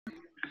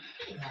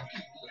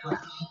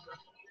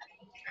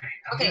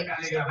Okay,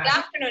 good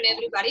afternoon,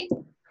 everybody.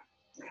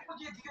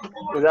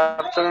 Good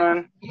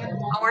afternoon.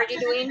 How are you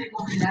doing?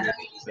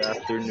 Good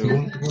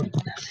afternoon.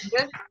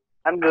 Good?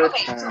 I'm good.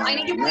 Okay, so I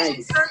need you please to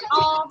Nice. turn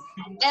off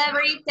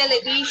every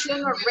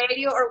television or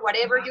radio or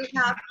whatever you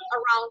have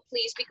around,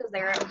 please, because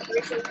there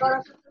is a lot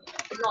of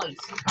noise.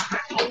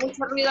 Hay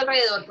mucho ruido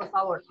alrededor, por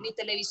favor. Ni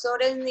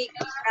televisores, ni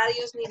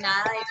radios, ni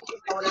nada de eso,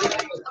 por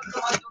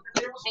favor.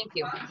 Thank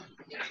you.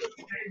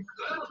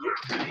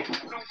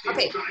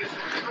 Okay,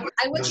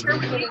 I will share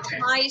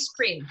my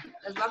screen.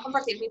 Les voy a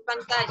compartir mi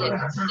pantalla.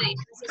 Entonces me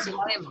dicen si sí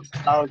la vemos.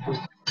 Okay.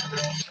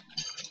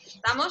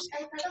 ¿Estamos?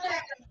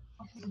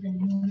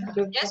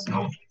 Yes?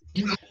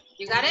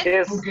 You got it?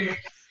 Yes.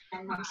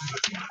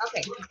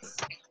 Okay.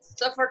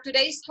 So for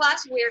today's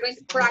class, we are going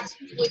to practice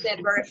with the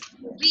verb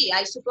to be.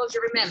 I suppose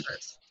you remember.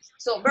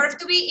 So verb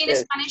to be in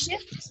Yes. Spanish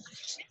is?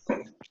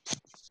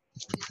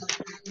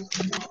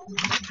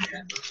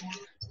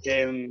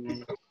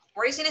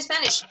 Or is in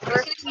Spanish?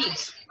 Verb to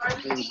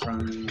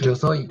be. Yo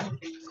soy.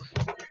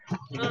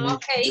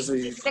 Okay, Yo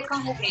soy. this is the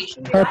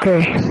conjugation. Okay.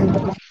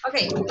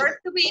 Okay, verb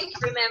to be,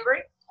 remember,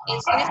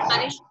 is in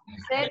Spanish,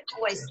 ser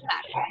o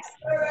estar.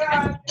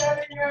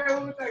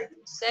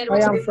 Ser o I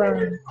estar. am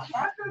from.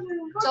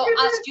 So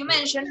as you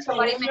mentioned,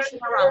 somebody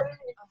mentioned around,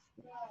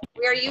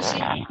 we are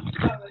using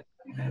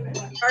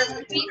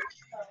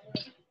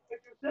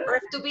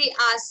verb to be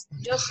as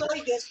yo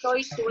soy, yo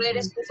estoy, tú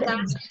eres, tú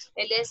estás,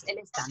 él es, él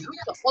está, ¿no?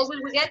 So always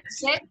we get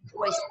ser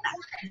o estar.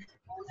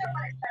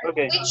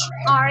 Okay. Which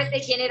are the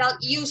general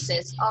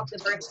uses of the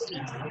verb to be?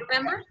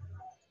 Remember?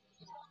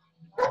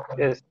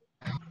 Yes.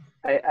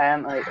 I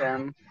am.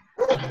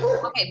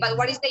 Okay, but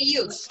what is the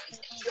use?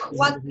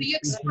 What do you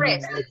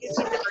express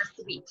using the verb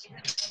to be?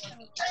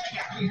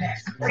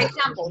 For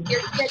example, here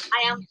you said,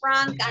 I am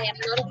Frank, I am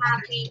not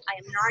happy, I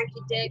am an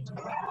architect,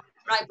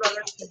 my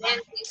brother's a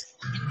dentist.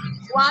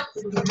 What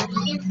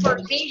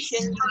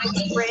information you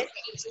express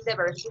using the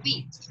verb to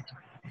be?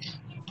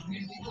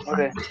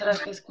 Okay. ¿Será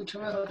que escucho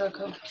mejor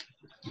acá?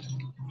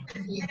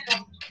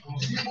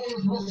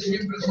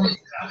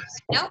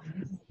 No?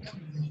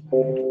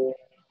 Oh,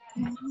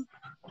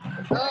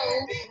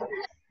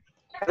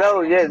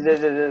 Hello. Yes.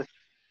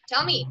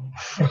 tell me,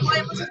 ¿qué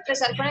podemos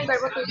expresar con el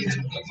verbo to be?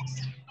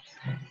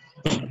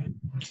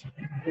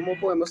 ¿Cómo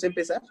podemos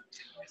empezar?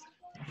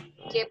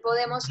 ¿Qué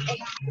podemos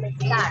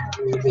expresar?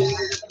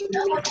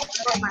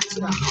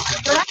 Información.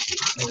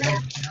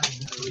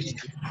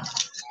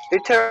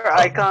 Teacher,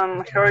 I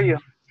can hear you.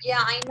 Yeah,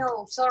 I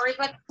know. Sorry,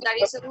 but there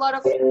is a lot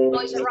of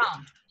noise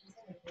around.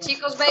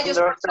 Chicos bellos,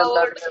 por Understand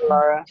favor, that,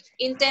 Lara.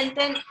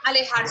 intenten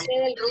alejarse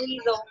del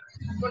ruido,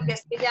 porque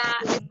es que ya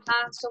está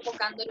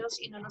sofocándonos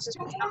y no nos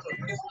escuchamos.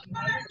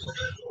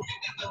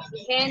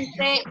 Ni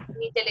gente,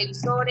 ni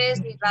televisores,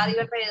 ni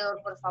radio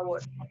alrededor, por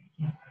favor.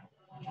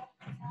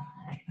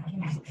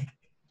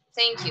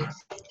 Thank you.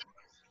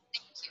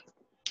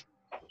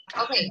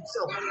 Okay,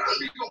 so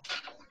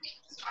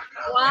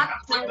what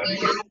can we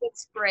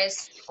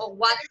express or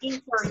what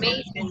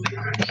information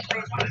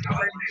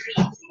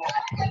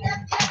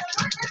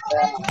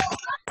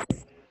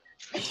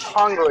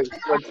Hungry,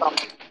 for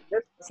example.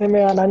 Yes. Se me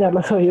van a dañar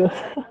los oídos.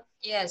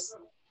 Yes,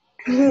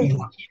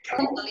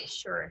 totally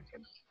sure.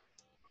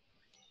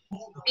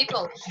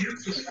 People.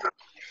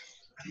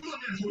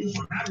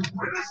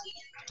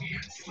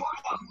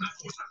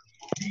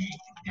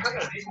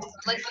 Okay,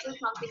 let's do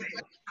something.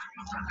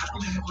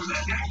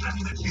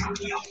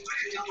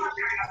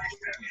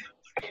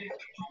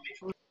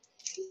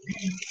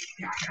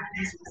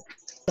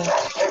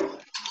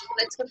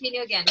 Let's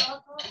continue again.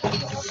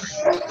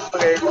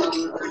 Okay.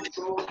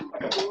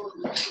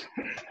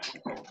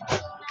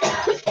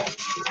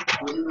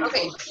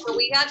 Okay, so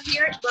we got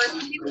here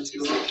verb to be, which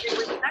is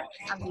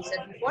as we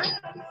said before.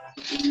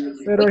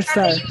 Pero Which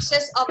are estar. the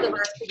uses of the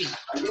verb to be?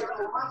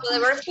 So the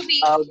verb to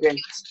be Okay. is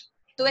used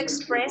to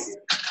express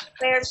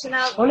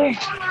personal Ole.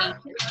 information.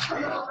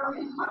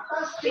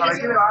 It is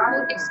used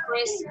to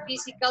express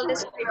physical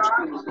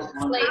description,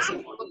 place,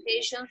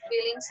 location,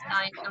 feelings,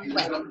 time, and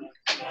weather.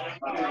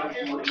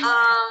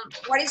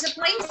 What is a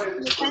place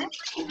in Spanish?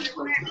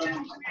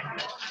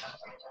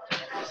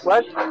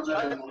 What?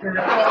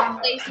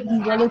 Place in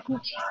Dígale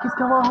Spanish. que es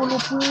que abajo no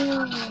puedo.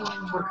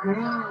 ¿Por qué?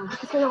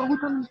 Es que abajo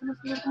también se me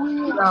hace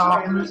ruido.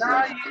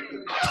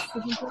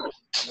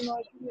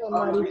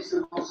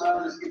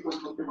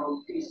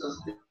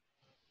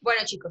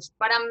 Bueno, chicos,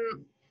 para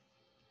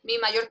mi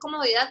mayor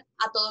comodidad,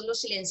 a todos los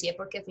silencié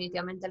porque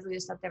definitivamente el ruido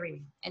está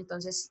terrible.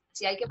 Entonces,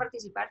 si hay que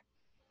participar,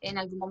 en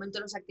algún momento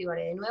los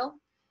activaré de nuevo.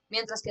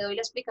 Mientras que doy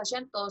la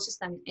explicación, todos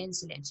están en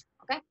silencio,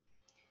 ¿ok?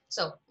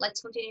 So,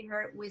 let's continue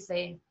here with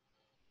the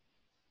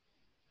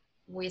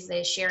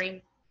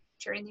sharing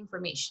the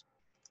information.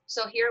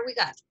 So here we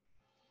got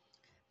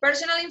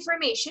personal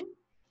information,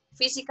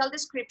 physical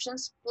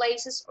descriptions,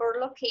 places or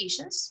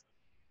locations,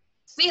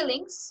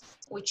 feelings,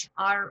 which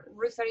are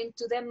referring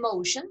to the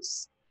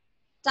emotions,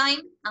 time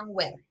and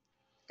weather,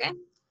 okay?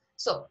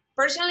 So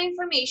personal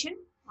information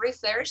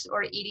refers,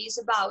 or it is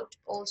about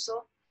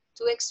also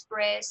to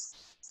express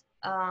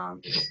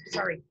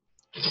sorry,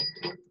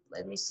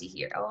 let me see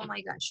here. Oh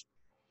my gosh.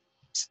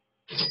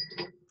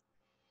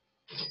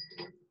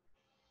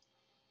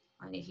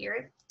 I need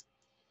here.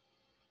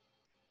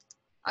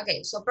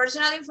 Okay, so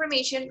personal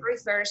information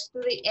refers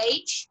to the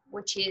age,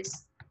 which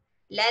is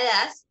la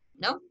edad,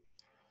 no?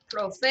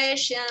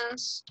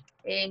 Professions,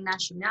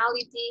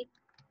 nationality,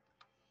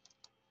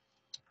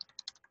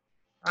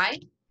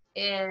 right?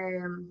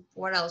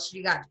 What else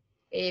you got?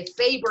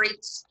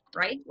 Favorites,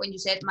 right? When you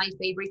said my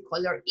favorite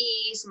color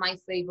is, my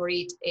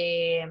favorite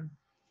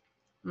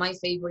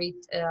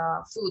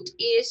food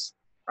is,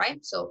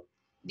 right? So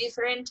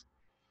different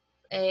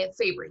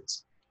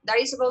favorites. That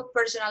is about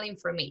personal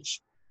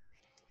information,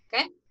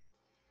 okay?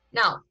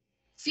 Now,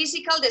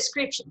 physical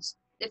descriptions.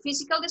 The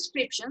physical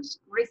descriptions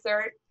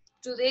refer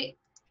to the,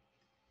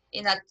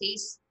 in that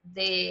case,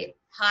 the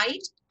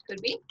height, could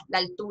be, la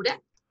altura,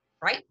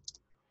 right?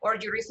 Or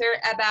you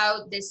refer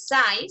about the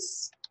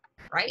size,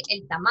 right?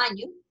 El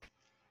tamaño,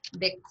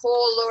 the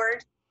color,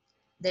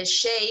 the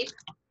shape,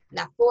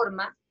 la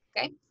forma,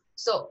 okay?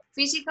 So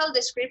physical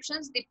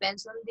descriptions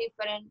depends on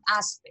different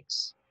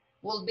aspects.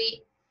 Will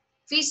be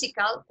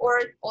physical or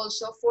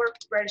also for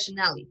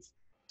personality,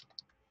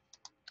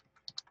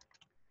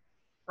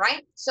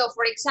 right? So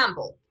for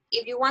example,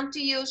 if you want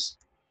to use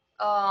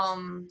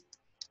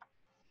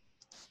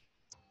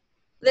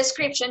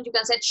description, you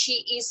can say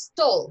she is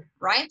tall,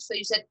 right? So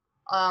you said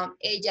ella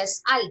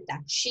es alta,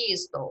 she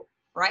is tall,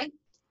 right?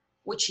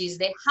 Which is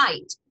the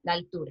height, la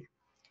altura.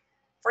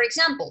 For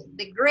example,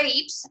 the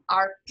grapes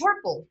are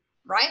purple,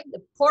 right?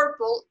 The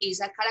purple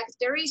is a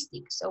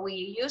characteristic, so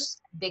we use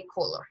the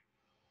color.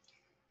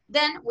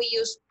 Then we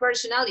use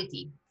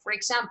personality. For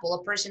example,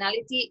 a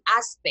personality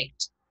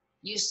aspect.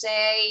 You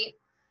say,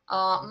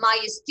 my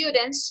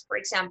students, for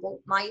example,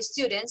 my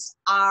students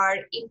are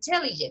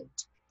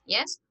intelligent,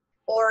 yes?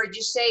 Or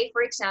you say,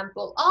 for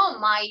example, oh,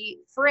 my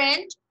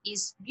friend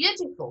is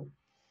beautiful,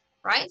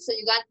 right? So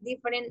you got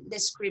different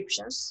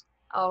descriptions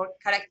or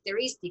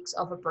characteristics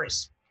of a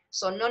person.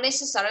 So not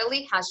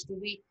necessarily has to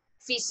be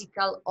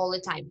physical all the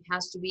time. It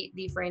has to be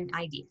different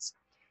ideas.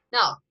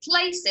 Now,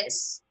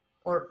 places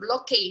or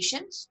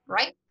locations,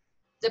 right?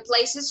 The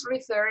places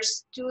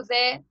refers to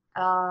the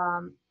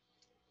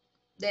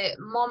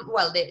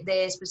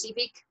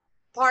specific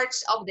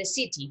parts of the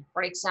city.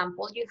 For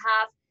example, you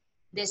have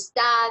the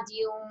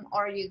stadium,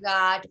 or you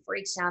got, for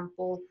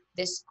example,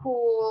 the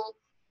school,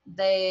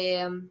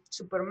 the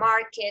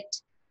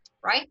supermarket,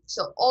 right?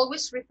 So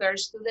always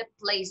refers to the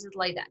places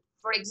like that.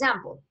 For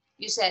example,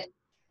 you said,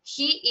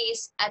 he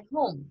is at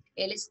home.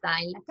 Él está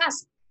en la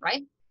casa,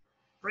 right?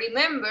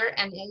 Remember,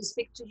 and I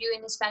speak to you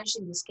in Spanish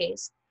in this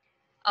case,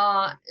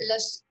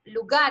 los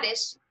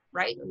lugares,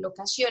 right,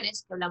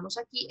 locaciones que hablamos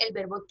aquí, el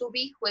verbo to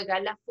be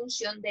juega la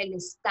función del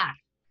estar,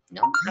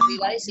 ¿no?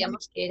 Arriba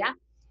decíamos que era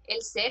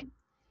el ser,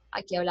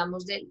 aquí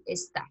hablamos del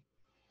estar,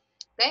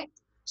 okay?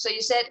 So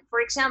you said, for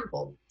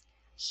example,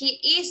 he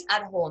is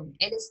at home,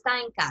 él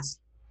está en casa.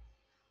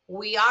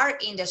 We are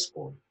in the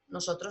school.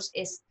 Nosotros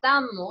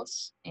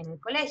estamos en el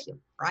colegio,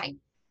 right?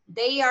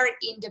 They are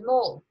in the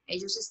mall.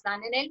 Ellos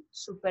están en el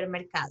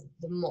supermercado,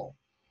 the mall.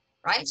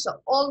 Right?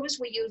 So always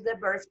we use the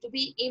verb to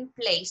be in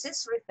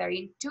places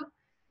referring to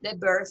the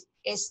verb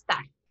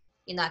estar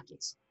in that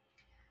case.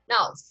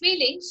 Now,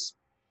 feelings,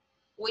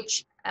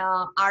 which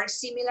are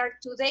similar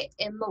to the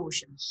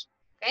emotions,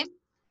 okay?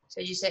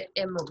 So you said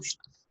emotions.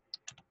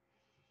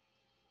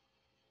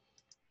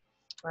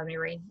 Let me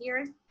write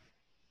here.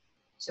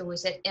 So we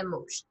said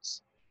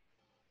emotions.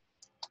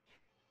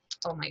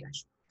 Oh my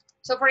gosh.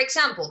 So for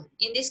example,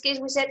 in this case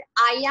we said,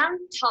 I am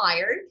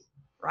tired,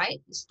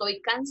 right? Estoy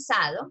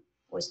cansado.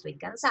 O estoy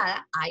cansada,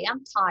 I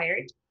am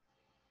tired.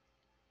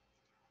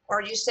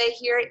 Or you say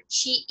here,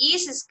 she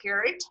is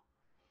scared.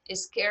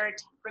 Scared,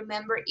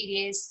 remember, it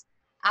is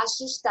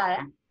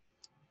asustada,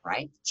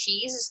 right?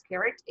 She is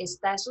scared,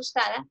 está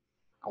asustada.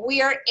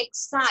 We are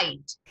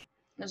excited.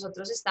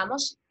 Nosotros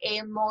estamos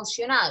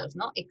emocionados,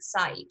 ¿no?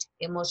 Excited,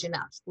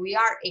 emocionados. We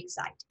are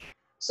excited.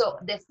 So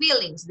the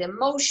feelings, the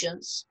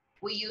emotions,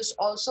 we use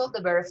also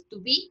the verb to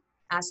be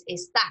as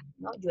estar,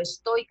 ¿no? Yo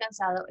estoy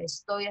cansado,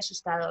 estoy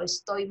asustado,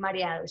 estoy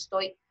mareado,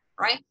 estoy,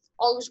 right?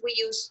 Always we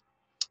use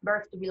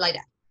verb to be like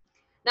that.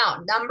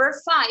 Now, number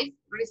 5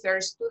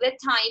 refers to the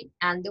time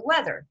and the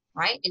weather,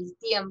 right? El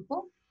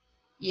tiempo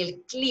y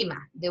el clima,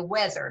 the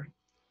weather,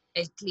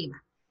 el clima.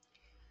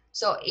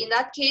 So in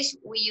that case,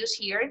 we use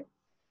here,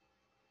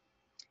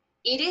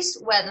 it is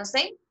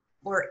Wednesday,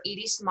 or it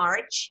is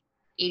March,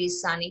 it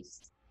is sunny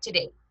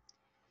today.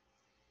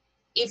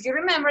 If you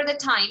remember the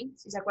time,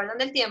 si se acuerdan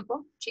del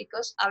tiempo,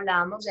 chicos,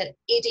 hablábamos del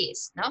it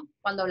is, ¿no?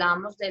 Cuando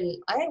hablábamos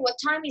del, hey, what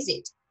time is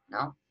it?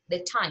 ¿No? The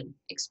time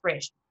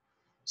expression.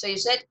 So you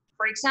said,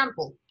 for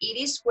example, it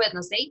is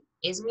Wednesday,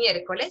 es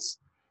miércoles,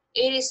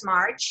 it is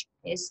March,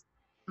 es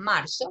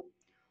marzo,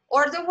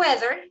 or the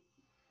weather,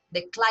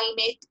 the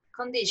climate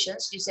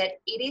conditions, you said,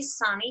 it is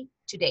sunny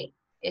today,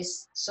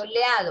 es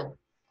soleado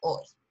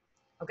hoy,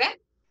 okay?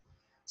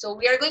 So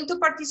we are going to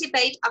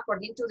participate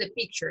according to the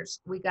pictures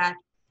we got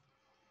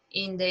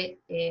in the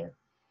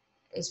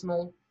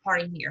small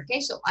part in here.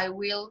 Okay, so I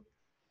will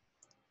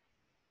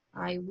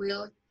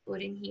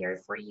put in here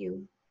for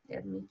you.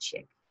 Let me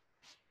check.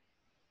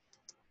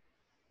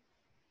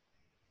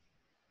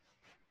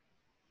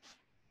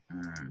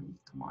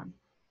 Come on.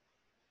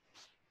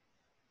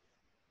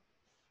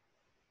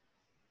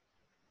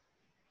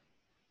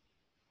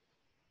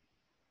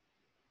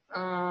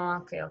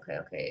 Okay.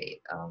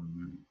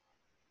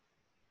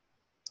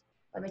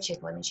 Let me check.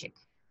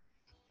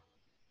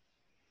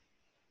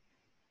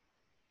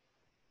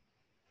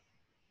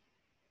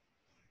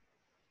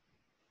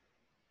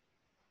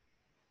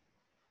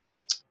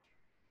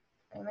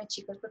 Let me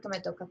chicos, porque me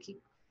toca aquí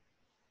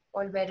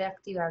volver a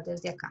activar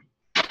desde acá.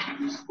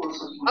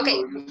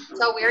 Okay,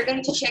 so we are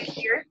going to check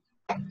here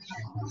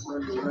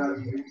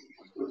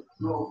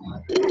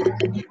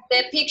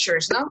the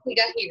pictures, no? We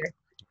got here.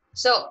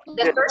 So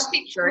the first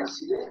picture,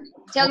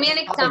 tell me an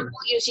example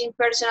using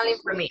personal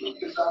information.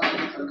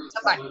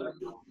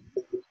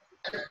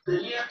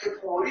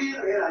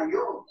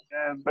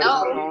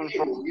 No.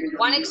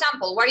 One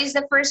example. What is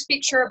the first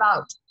picture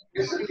about?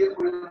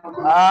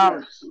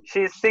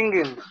 She's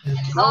singing.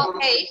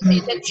 Okay, so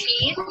you said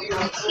she is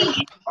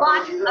singing,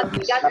 but as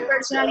we got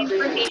personal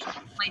information,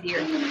 my dear,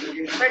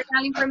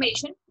 personal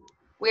information,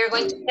 we are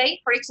going to say,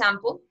 for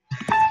example,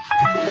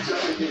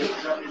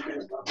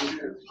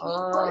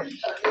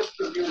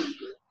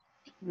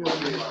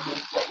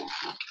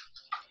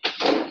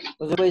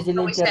 ¿O se puede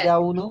silenciar de a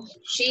uno?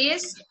 she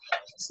is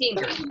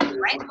singer,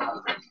 right?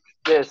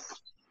 Yes,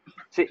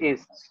 she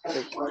is.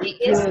 She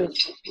is.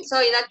 So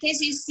in that case,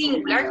 it's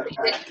singular.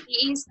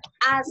 She is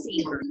a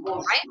singer,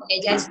 right?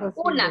 Ella es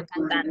una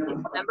cantante.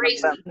 Remember,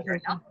 it's singer,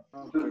 no?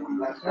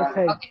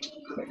 Okay.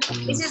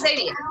 This is the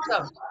idea.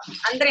 So,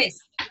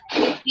 Andres,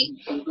 give me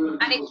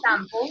an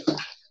example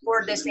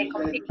for the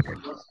second picture.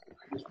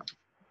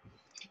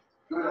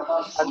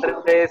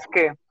 Andrés,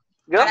 ¿qué?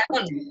 ¿Yo?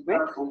 ¿Me?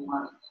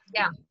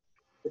 Yeah.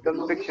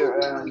 Second picture.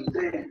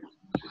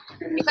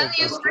 You can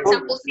use, for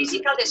example,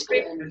 physical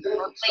description.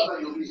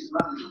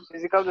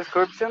 Physical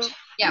description?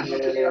 Yeah.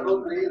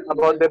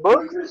 About the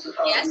book?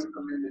 Yes.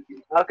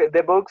 Okay,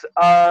 the books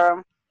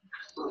are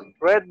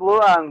red, blue,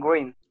 and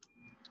green.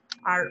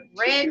 Are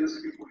red and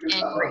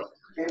green.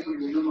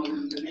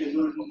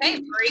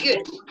 Okay, very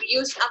good. We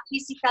use a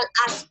physical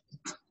aspect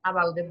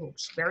about the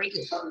books. Very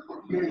good.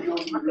 Okay.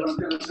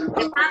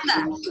 The panda.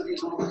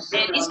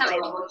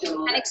 Elizabeth,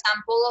 an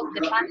example of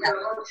the panda.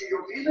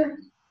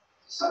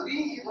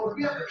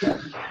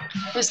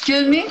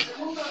 Excuse me?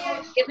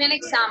 Give me an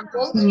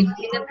example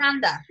using the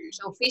panda.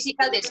 So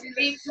physical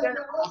description,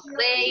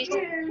 place,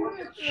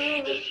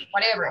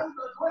 whatever.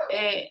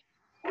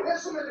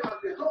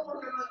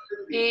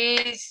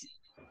 Is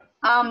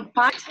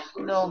panda?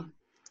 No.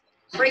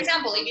 For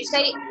example, if you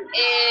say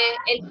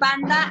el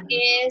panda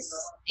es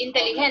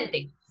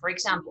inteligente, for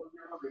example,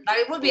 that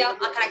it would be a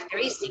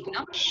characteristic,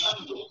 no?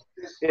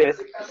 Yes.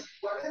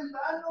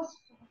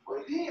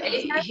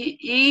 Elizabeth? He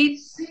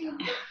eats.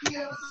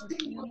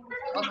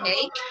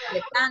 Okay,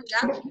 the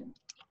panda.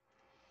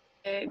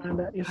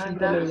 Panda is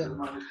intelligent.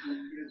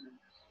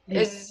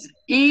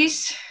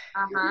 Is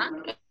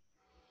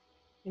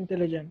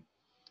Intelligent.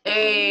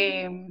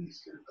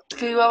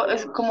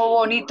 es como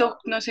bonito,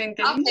 no sé,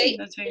 inteligente. Okay,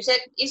 no sé. you said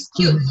it's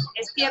cute,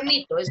 es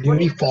tiernito, es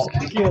bonito.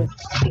 Cute.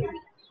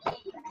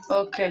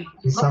 Okay.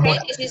 Okay,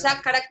 this is a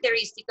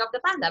characteristic of the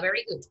panda,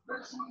 very good.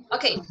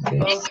 Okay,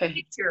 next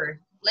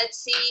picture. Let's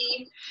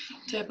see.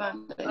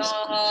 Juan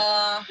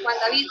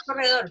David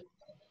Corredor.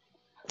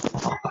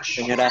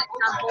 Señora.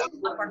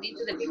 According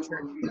to the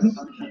picture.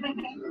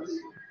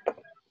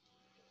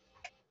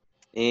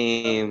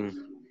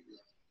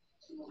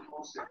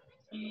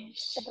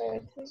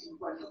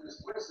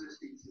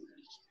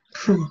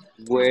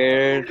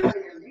 Where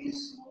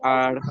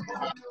are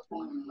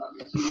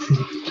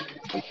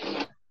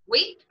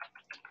We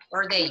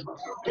or they?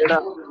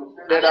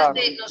 ¿Hablas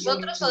de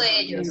nosotros o de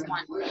ellos,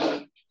 Juan?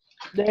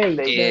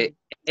 They.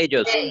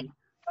 ellos? They.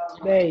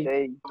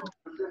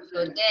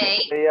 So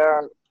They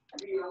are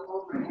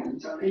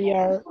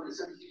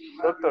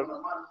doctors.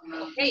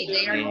 Okay,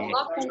 they are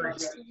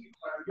doctors.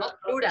 Not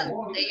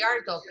plural, they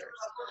are doctors.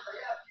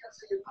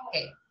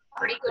 Okay,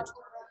 pretty good.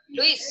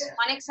 Luis,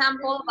 one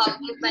example about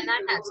the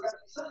bananas.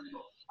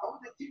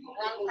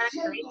 One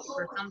characteristic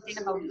or something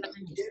about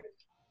bananas.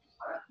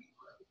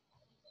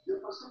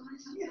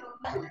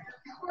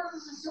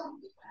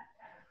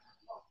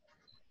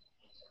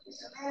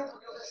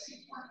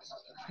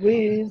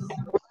 With.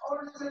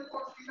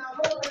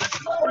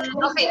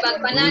 Okay,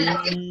 but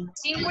banana,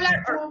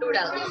 singular or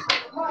plural?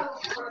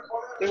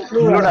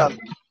 Plural.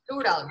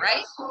 Plural,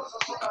 right?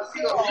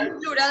 So in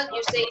plural,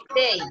 you say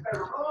they.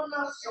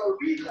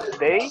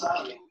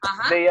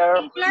 They are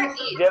Singular is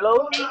yellow.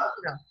 they,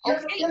 plural.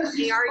 Okay,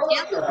 they are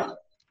yellow.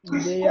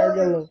 They are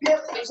yellow.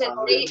 You said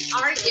they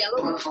are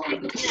yellow.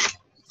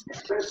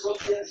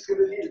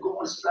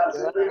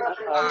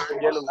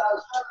 Yellow.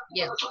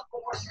 Yellow.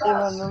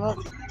 No.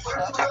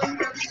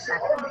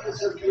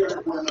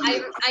 I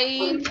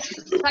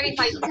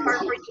clarified this part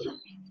for you.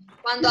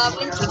 Cuando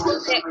hablen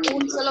chicos de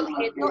un solo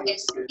objeto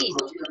es it,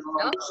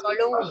 ¿no?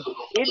 Solo uno.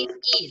 It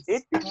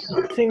is.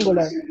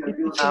 Singular.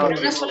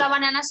 Una sola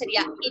banana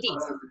sería it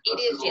is. It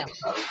is yellow.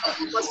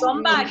 Pues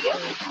son varios,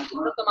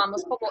 lo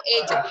tomamos como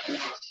ellos.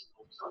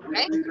 ¿Ok?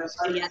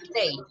 Sería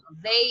they.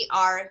 They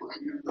are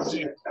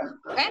yellow.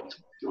 ¿Ok?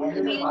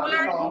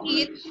 Singular,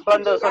 it,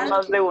 Cuando son plural,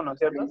 más de uno,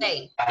 ¿cierto?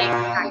 they.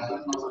 Exactly.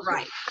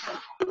 Right.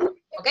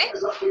 Okay?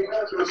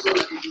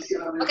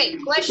 Okay,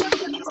 questions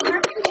for this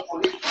part?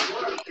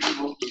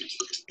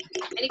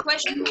 Any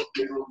questions?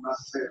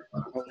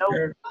 No,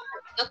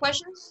 No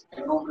questions?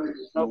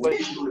 no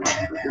question.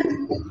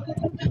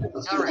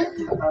 All right.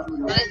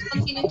 Now let's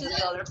continue to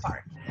the other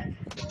part.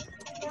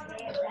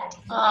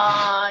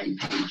 Ay,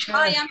 teacher.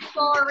 I am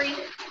sorry.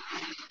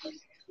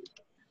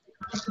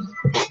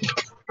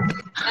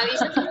 Me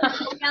avisan si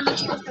estoy copiando,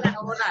 chicos, para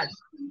no borrar.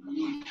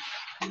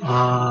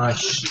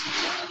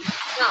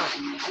 Now,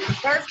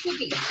 verb to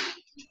be.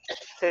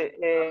 Sí,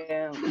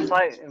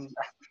 silent.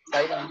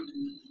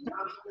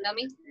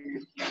 Dummy.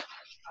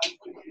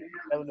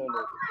 No.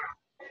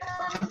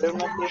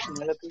 Affirmative,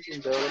 negative,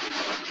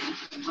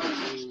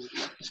 interrogative.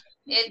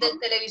 El del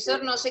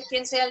televisor, no sé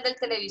quién sea el del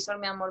televisor,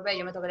 mi amor, ve,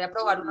 yo me tocaría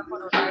probar una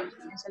por una,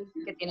 quién es el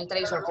que tiene el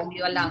televisor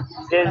prendido al lado.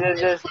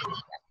 Yes.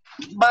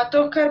 Va a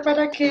tocar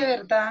para que,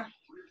 ¿verdad?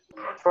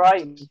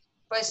 Try.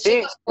 Pues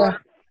Sí. chicos,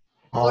 por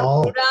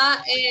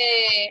pura,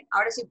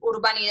 ahora sí,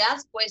 urbanidad,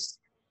 pues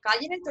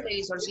callen el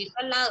televisorcito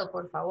al lado,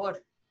 por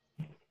favor.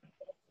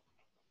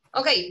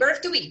 Okay, verb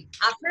to be.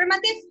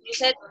 Affirmative, you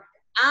said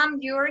am,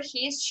 your,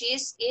 his,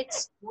 she's,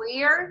 it's,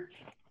 we're,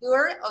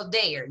 your, or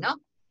their, no?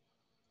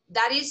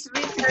 That is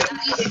referring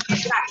to the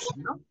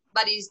contraction, no?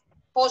 But it's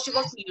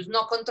possible to use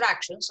no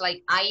contractions,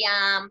 like I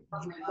am,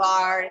 you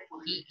are,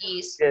 he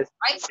is, Yes.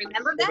 right?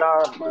 Remember that?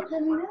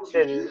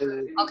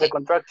 The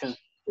contraction.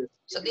 Yes.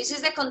 So this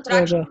is the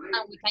contraction,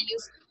 and we can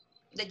use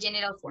the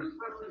general form.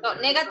 So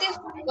negative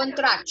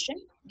contraction,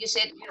 you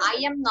said I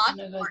am not,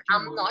 or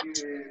am not.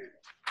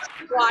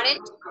 You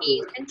aren't,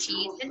 he isn't, she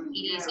isn't,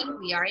 it isn't,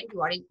 we aren't,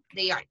 you aren't,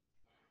 they aren't.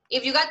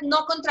 If you got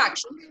no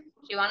contraction,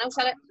 si van a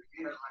usar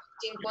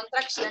sin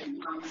contracción,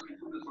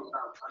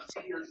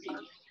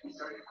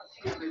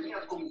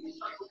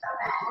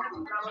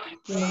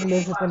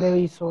 Inglés de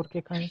televisor,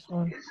 qué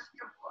cansón.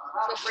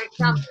 so for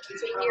example, you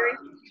say here,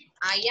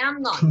 I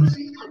am not,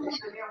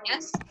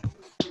 yes?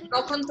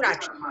 No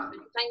contraction.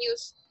 You can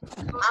use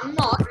I'm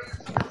not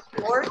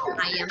or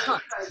I am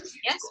not,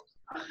 yes?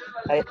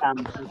 I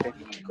am. Okay.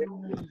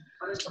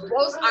 So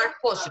both are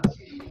possible.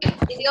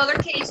 In the other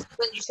case,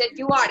 when you said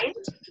you aren't,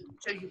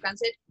 so you can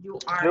say you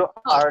are You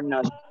not, are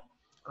not.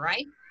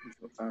 right?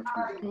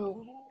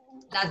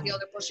 That's the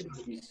other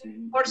possibility.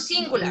 For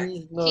singular,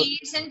 he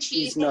isn't,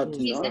 she Is isn't, not,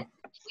 he isn't. no.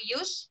 We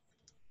use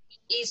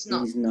is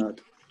not. Is not.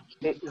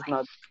 It is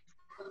not.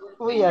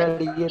 Uy,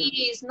 Ariel.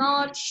 He is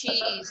not, she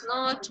is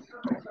not,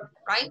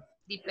 right?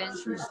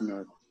 Depends. She's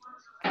not.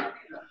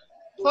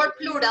 For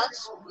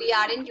plurals, we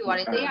aren't, you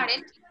aren't, they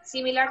aren't.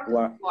 Similar to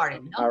Wa- you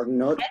aren't, no? Are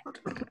not.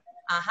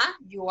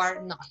 You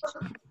are not.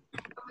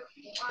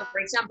 So for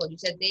example, you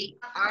said they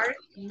are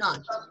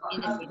not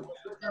in the case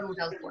of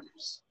plural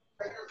forms.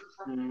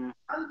 Mm.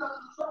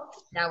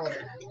 That was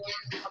it.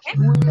 Okay?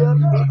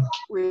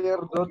 We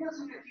are not.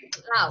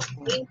 Now,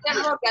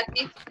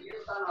 interrogative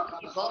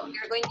people,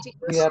 you're going to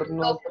We use are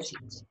not.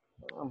 opposites.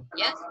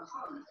 Yes?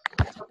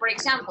 So for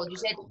example, you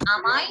said,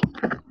 am I?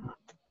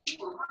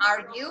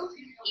 Are you?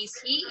 Is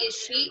he? Is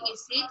she?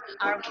 Is it?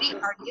 Are we?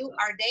 Are you?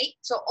 Are they?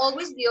 So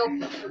always the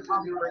opposite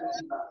of word.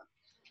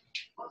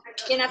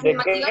 Y en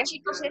afirmativa,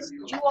 chicos, es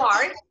you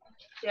are,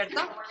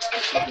 ¿cierto?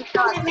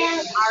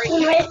 Are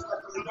you?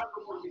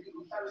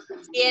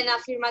 Y en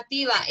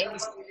afirmativa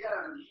es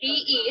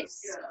he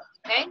is,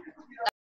 ¿ok?